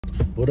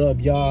What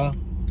up, y'all?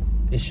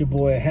 It's your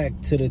boy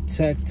Heck to the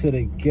Tech to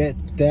the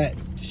Get That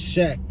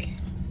Check.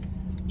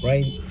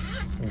 Right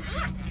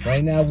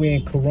now we're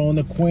in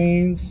Corona,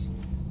 Queens.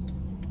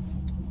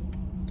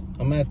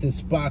 I'm at this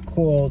spot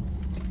called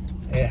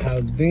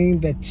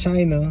Jardín de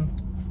China.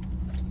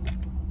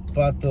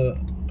 About to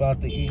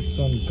eat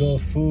some good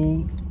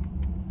food.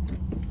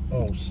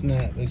 Oh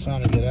snap! They're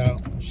trying to get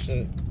out. Oh,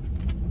 shit.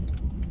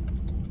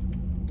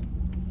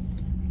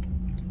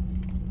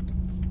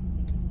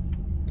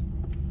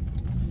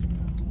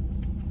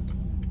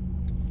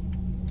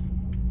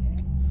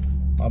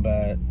 My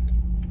bad.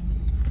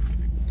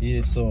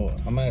 Yeah, so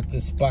I'm at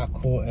this spot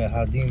called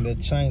Jardín de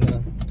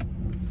China.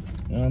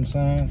 You know what I'm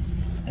saying?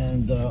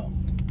 And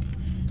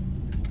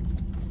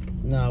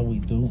now we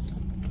do.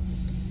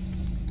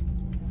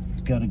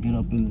 Gotta get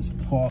up in this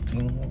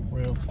parking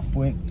real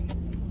quick.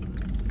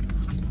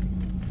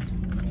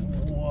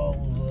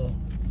 Whoa.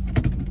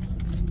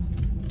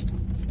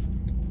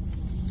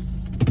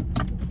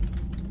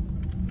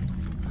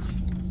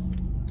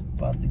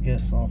 About to get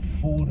some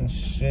food and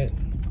shit.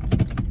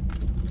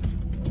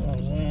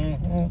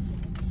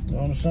 You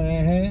know what I'm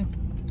saying? Hey?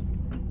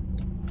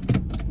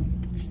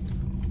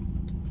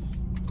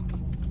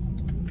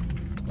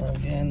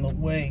 Don't get in the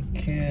way,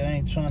 kid. I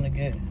ain't trying to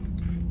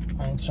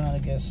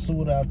get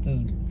sued out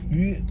this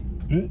bit.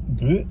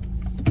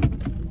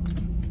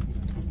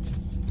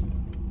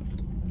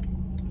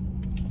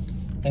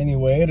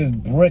 Anyway, it is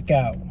brick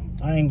out.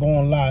 I ain't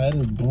gonna lie, it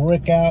is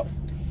brick out.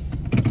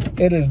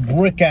 It is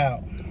brick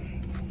out.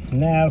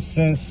 Now,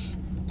 since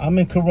I'm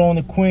in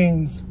Corona,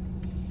 Queens,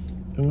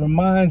 it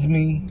reminds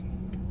me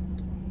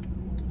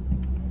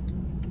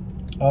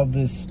of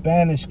this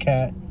Spanish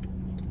cat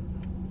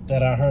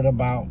that I heard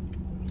about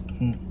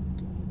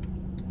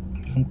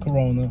from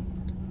Corona.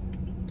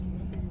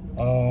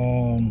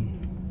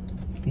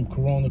 From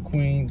Corona,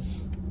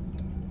 Queens.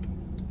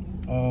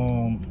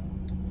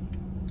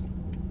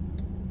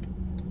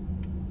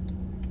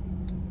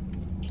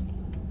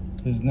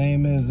 His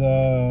name is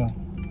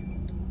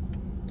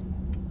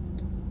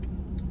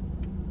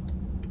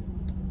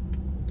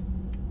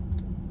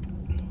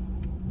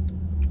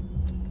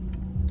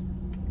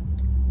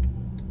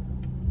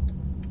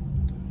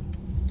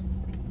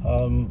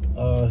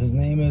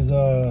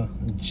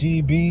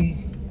GB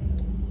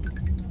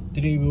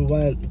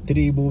Tribuvelli,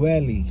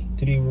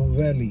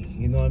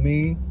 you know what I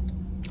mean?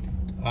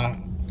 I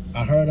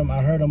heard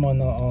him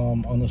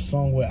on the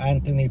song with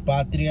Anthony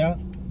Patria.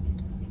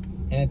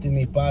 I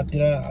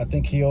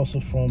think he also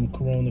from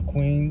Corona,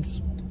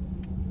 Queens.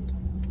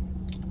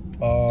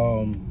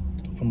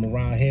 From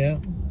around here.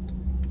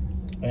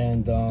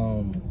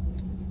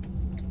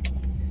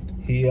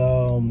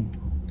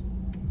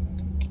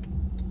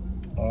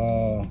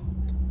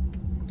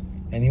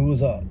 And he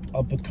was a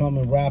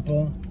up-and-coming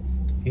rapper.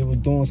 He was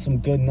doing some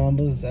good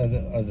numbers as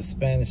a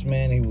Spanish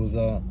man. He was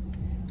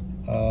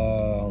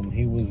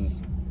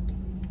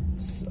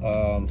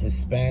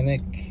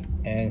Hispanic,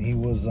 and he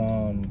was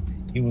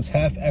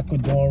half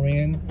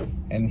Ecuadorian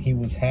and he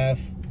was half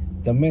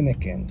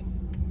Dominican.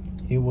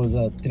 He was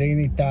a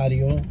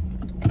Trinitario.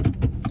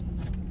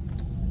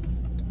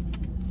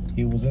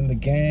 He was in the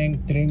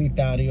gang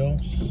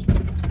Trinitarios.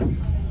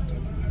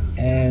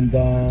 And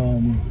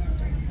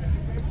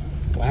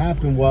what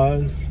happened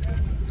was,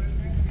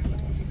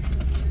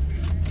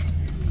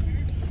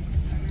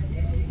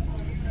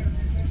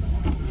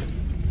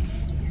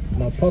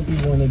 my puppy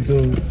want to do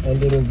a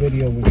little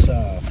video with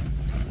y'all.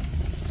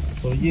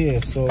 So yeah,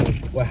 so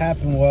what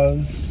happened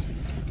was,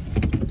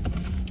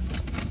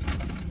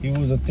 he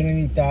was a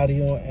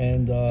Trinitario,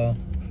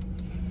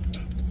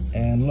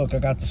 and look, I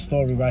got the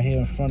story right here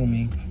in front of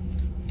me.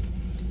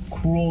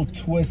 Cruel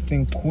twist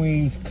in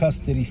Queens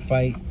custody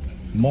fight.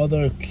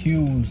 Mother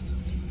accused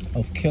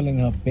of killing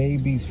her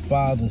baby's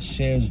father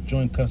shares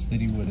joint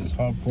custody with his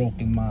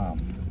heartbroken mom.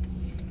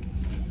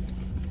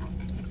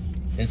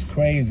 It's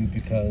crazy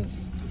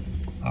because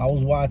I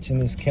was watching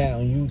this cat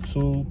on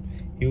YouTube.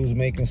 He was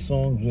making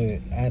songs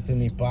with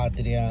Anthony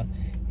Patria.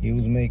 He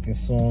was making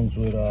songs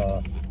with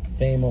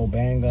Famo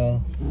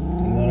Banga. You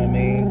know what I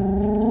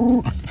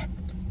mean?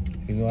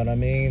 You know what I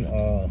mean?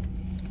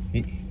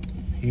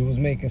 He was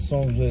making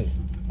songs with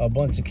a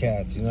bunch of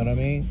cats. You know what I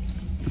mean?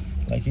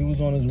 Like, he was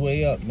on his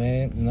way up,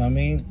 man. You know what I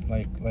mean?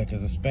 Like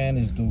as a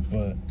Spanish dude,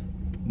 but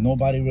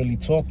nobody really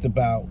talked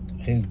about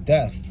his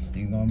death.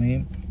 You know what I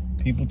mean?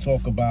 People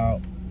talk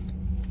about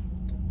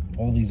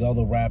all these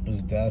other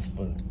rappers' death,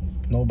 but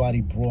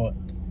nobody brought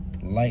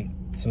light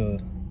to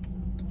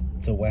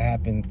what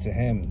happened to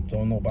him.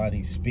 Don't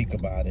nobody speak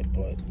about it,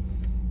 but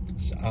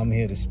I'm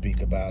here to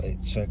speak about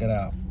it. Check it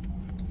out.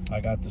 I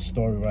got the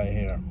story right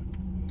here.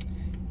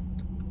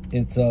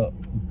 It's a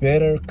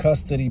bitter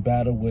custody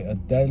battle with a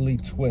deadly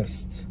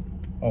twist.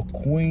 A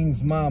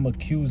Queens mom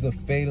accused of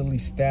fatally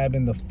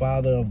stabbing the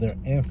father of their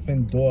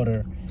infant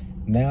daughter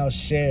now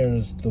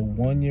shares the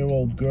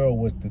 1-year-old girl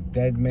with the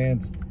dead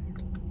man's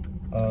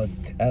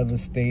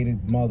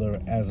devastated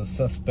mother as a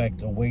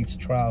suspect awaits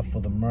trial for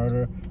the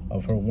murder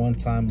of her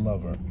one-time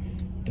lover.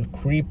 The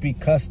creepy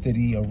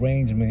custody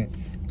arrangement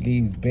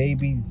leaves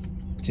baby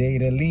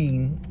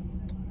Jadaline,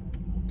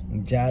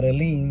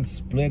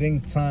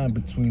 splitting time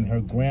between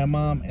her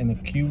grandmom and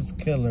accused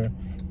killer,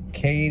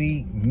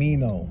 Katie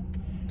Mino.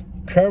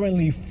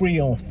 Currently free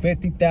on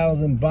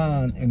 $50,000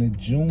 bond in a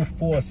June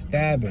 4th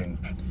stabbing.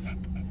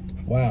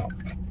 Wow.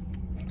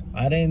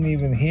 I didn't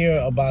even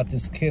hear about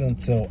this kid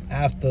until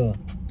after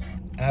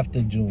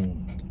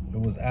June. It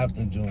was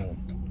after June.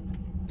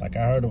 Like,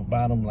 I heard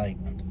about him, like,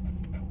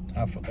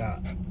 I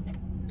forgot.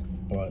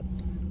 But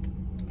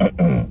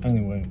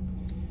anyway,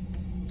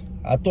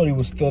 I thought he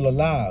was still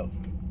alive.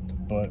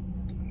 But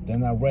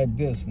then I read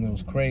this and it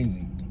was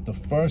crazy. The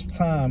first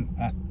time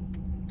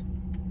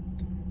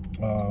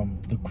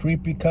the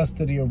creepy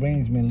custody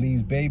arrangement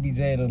leaves baby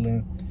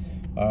Jadaline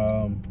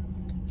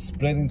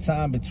splitting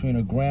time between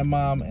her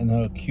grandmom and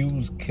her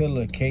accused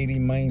killer, Katie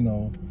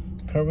Mino,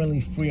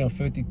 currently free on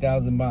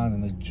 $50,000 bond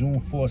in a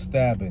June 4th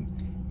stabbing.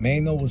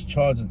 Mino was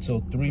charged until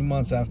 3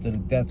 months after the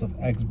death of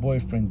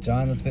ex-boyfriend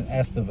Jonathan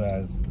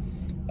Estevez,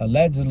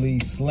 allegedly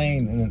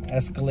slain in an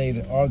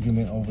escalated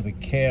argument over the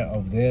care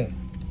of their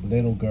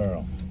little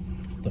girl.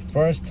 The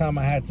first time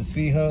I had to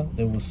see her,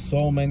 there was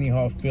so many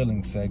hard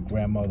feelings, said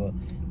grandmother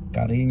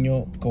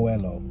Cariño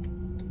Coelho,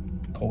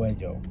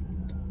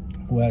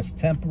 who has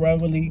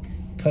temporarily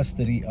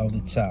custody of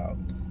the child.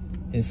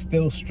 It's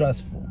still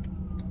stressful.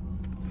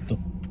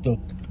 The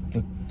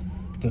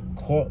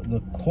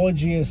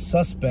courageous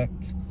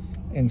suspect,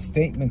 in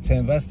statement to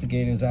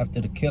investigators after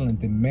the killing,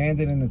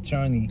 demanded an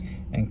attorney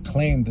and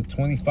claimed the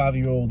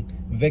 25-year-old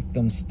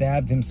victim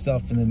stabbed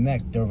himself in the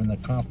neck during a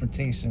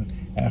confrontation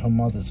at her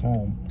mother's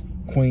home,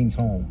 Queen's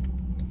home.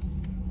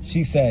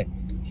 She said,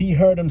 he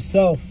hurt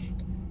himself.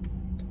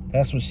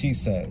 That's what she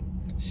said.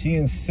 She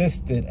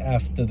insisted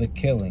after the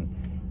killing.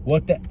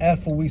 What the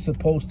F are we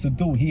supposed to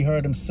do? He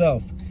hurt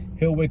himself.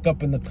 He'll wake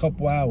up in a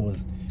couple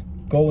hours.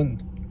 Go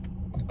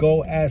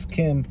ask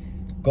him.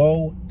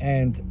 Go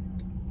and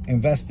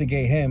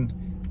investigate him.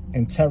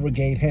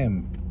 Interrogate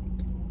him.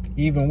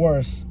 Even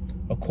worse,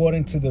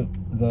 according to the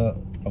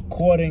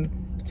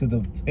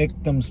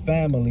victim's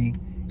family,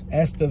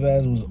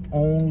 Estevez was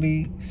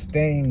only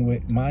staying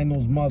with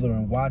Mino's mother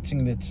and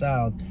watching the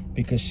child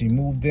because she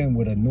moved in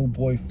with a new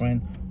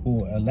boyfriend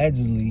who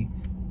allegedly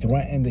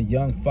threatened the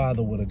young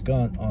father with a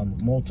gun on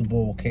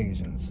multiple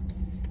occasions.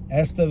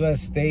 Estevez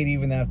stayed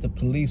even after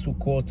police were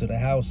called to the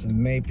house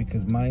in May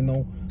because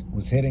Mino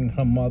was hitting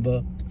her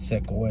mother,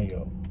 said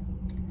Coelho.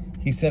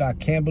 He said, I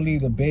can't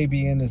believe the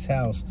baby in this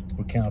house,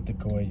 recounted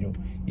Coelho,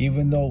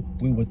 even though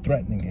we were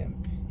threatening him.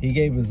 He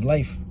gave his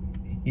life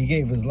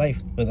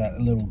for that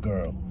little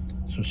girl,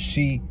 so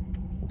she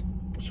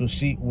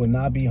would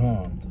not be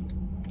harmed.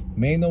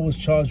 Mino was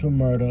charged with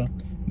murder,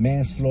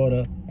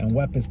 manslaughter, and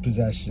weapons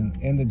possession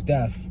in the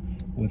death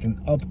with an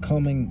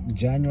upcoming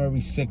January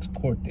 6th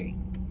court date.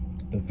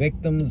 The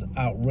victim's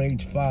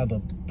outraged father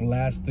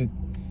blasted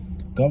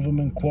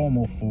Government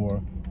Cuomo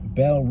for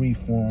bail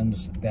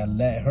reforms that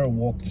let her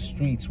walk the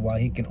streets while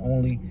he can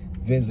only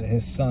visit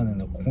his son in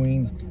the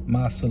Queen's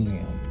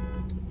mausoleum.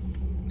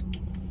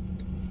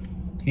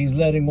 He's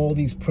letting all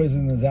these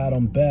prisoners out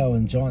on bail,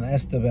 and John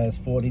Estevez,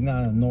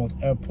 49, in North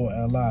Airport,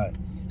 LI,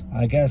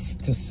 I guess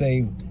to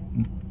save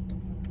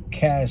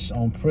cash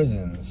on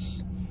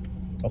prisons.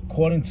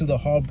 According to the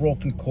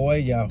heartbroken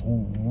Coelho,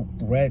 who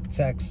read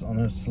texts on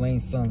her slain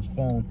son's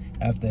phone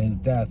after his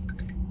death,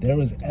 there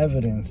is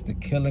evidence the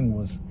killing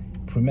was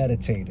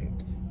premeditated.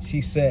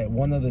 She said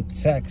one of the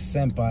texts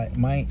sent by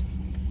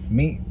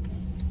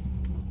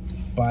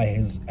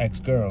his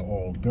ex-girl,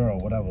 or girl,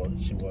 whatever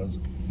she was,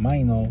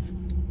 Mino,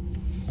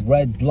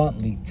 read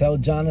bluntly, tell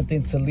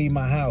Jonathan to leave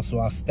my house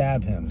or I'll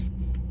stab him.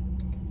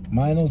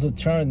 Mino's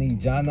attorney,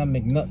 Jana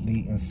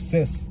McNutley,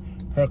 insists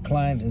her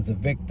client is the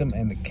victim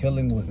and the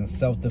killing was in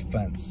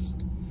self-defense.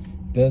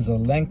 There's a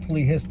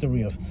lengthy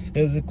history of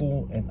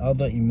physical and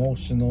other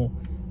emotional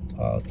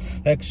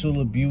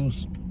sexual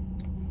abuse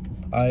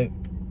by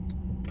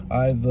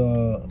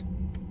the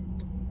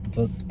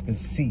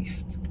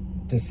deceased.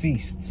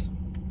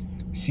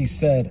 She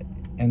said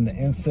in the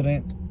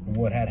incident,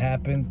 what had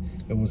happened,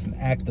 it was an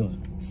act of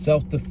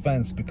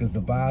self-defense because the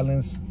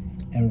violence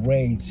and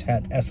rage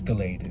had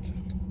escalated.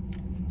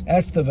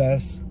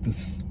 Estevez,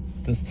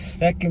 the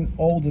second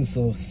oldest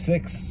of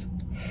 6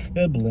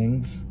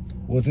 siblings,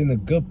 was in a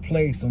good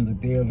place on the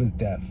day of his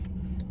death.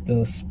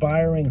 The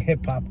aspiring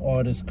hip-hop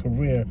artist's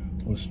career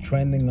was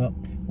trending up,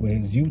 with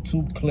his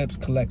YouTube clips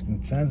collecting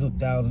tens of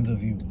thousands of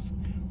views.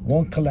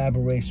 One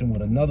collaboration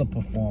with another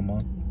performer,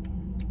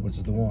 which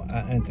is the one,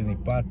 Anthony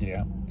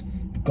Patria,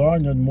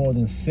 garnered more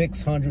than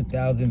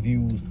 600,000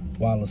 views,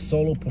 while a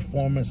solo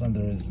performance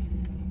under his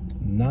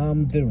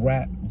Nam de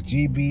Rap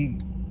GB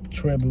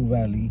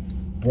Tribuvelli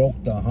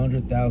broke the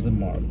 100,000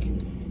 mark.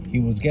 He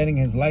was getting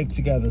his life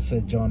together,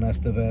 said John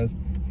Estevez.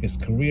 His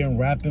career in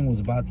rapping was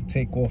about to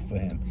take off for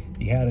him.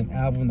 He had an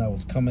album that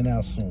was coming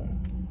out soon.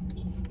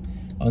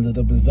 Under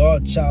the bizarre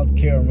child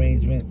care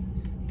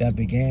arrangement that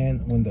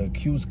began when the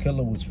accused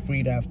killer was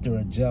freed after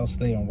a jail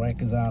stay on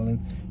Rikers Island,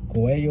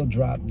 Coelho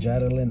dropped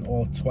Jadaline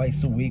off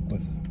twice a week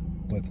with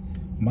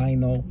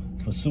Mino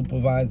for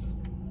supervised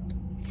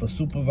for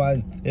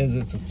supervised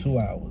visits of 2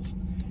 hours.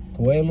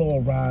 Coelho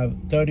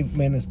arrived 30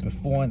 minutes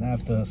before and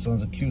after her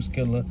son's accused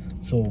killer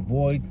to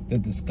avoid the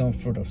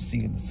discomfort of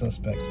seeing the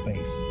suspect's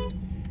face.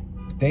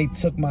 "They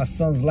took my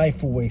son's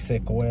life away,"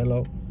 said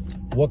Coelho.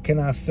 "What can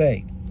I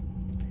say?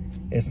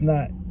 It's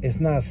not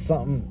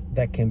something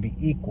that can be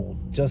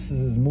equaled. Justice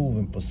is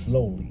moving, but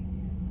slowly."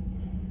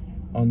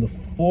 On the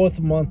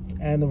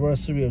 4th-month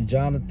anniversary of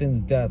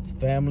Jonathan's death,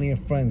 family and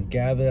friends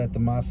gathered at the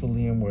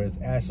mausoleum where his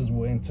ashes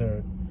were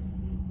interred.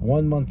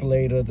 1 month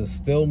later, the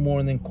still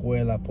mourning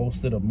Coelho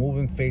posted a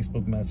moving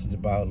Facebook message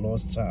about her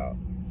lost child.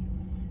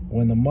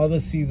 When the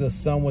mother sees her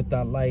son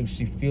without life,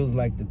 she feels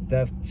like the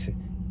death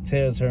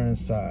tears her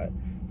inside.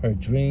 Her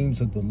dreams,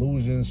 her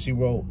delusions, she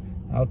wrote,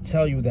 "I'll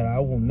tell you that I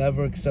will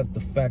never accept the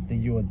fact that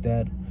you are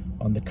dead.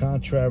 On the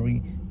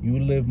contrary, you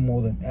live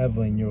more than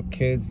ever in your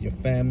kids, your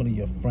family,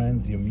 your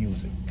friends, your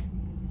music."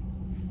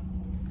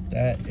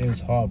 That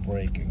is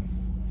heartbreaking.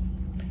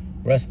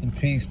 Rest in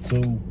peace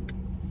to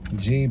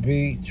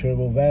GB,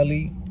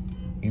 Tribuvelli.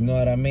 You know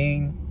what I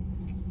mean?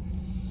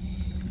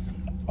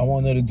 I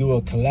wanted to do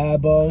a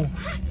collabo.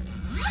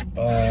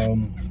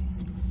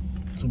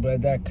 Too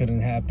bad that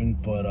couldn't happen,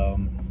 but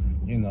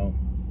you know,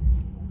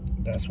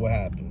 that's what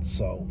happened.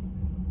 So,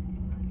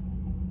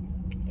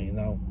 you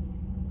know,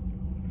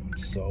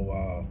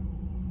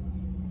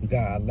 we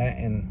got our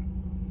Latin,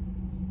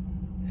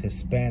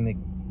 Hispanic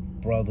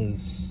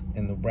brothers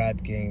in the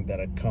rap game that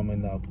are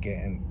coming up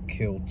getting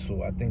killed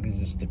too. I think it's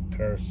just a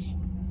curse.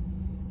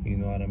 You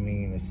know what I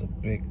mean? It's a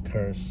big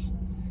curse.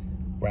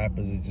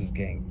 Rappers are just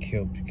getting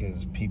killed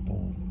because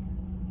people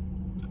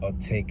are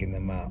taking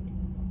them out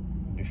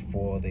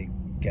before they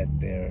get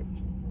their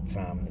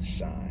time to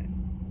shine.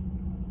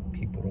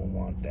 People don't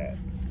want that.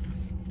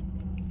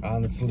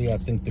 Honestly, I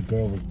think the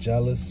girl was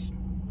jealous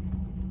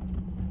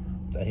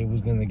that he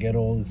was gonna get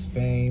all this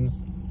fame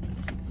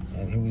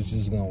and he was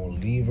just gonna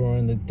leave her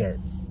in the dirt.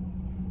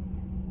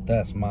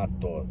 That's my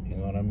thought, you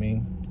know what I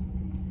mean?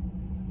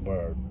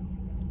 Word.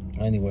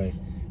 Anyway,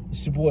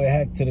 it's your boy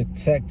Hack to the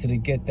Tech to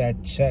get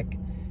that check,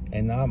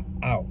 and I'm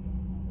out.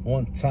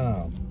 1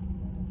 time,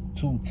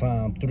 2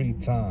 time, 3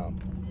 time,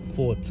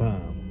 4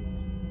 time.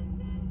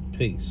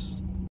 Peace.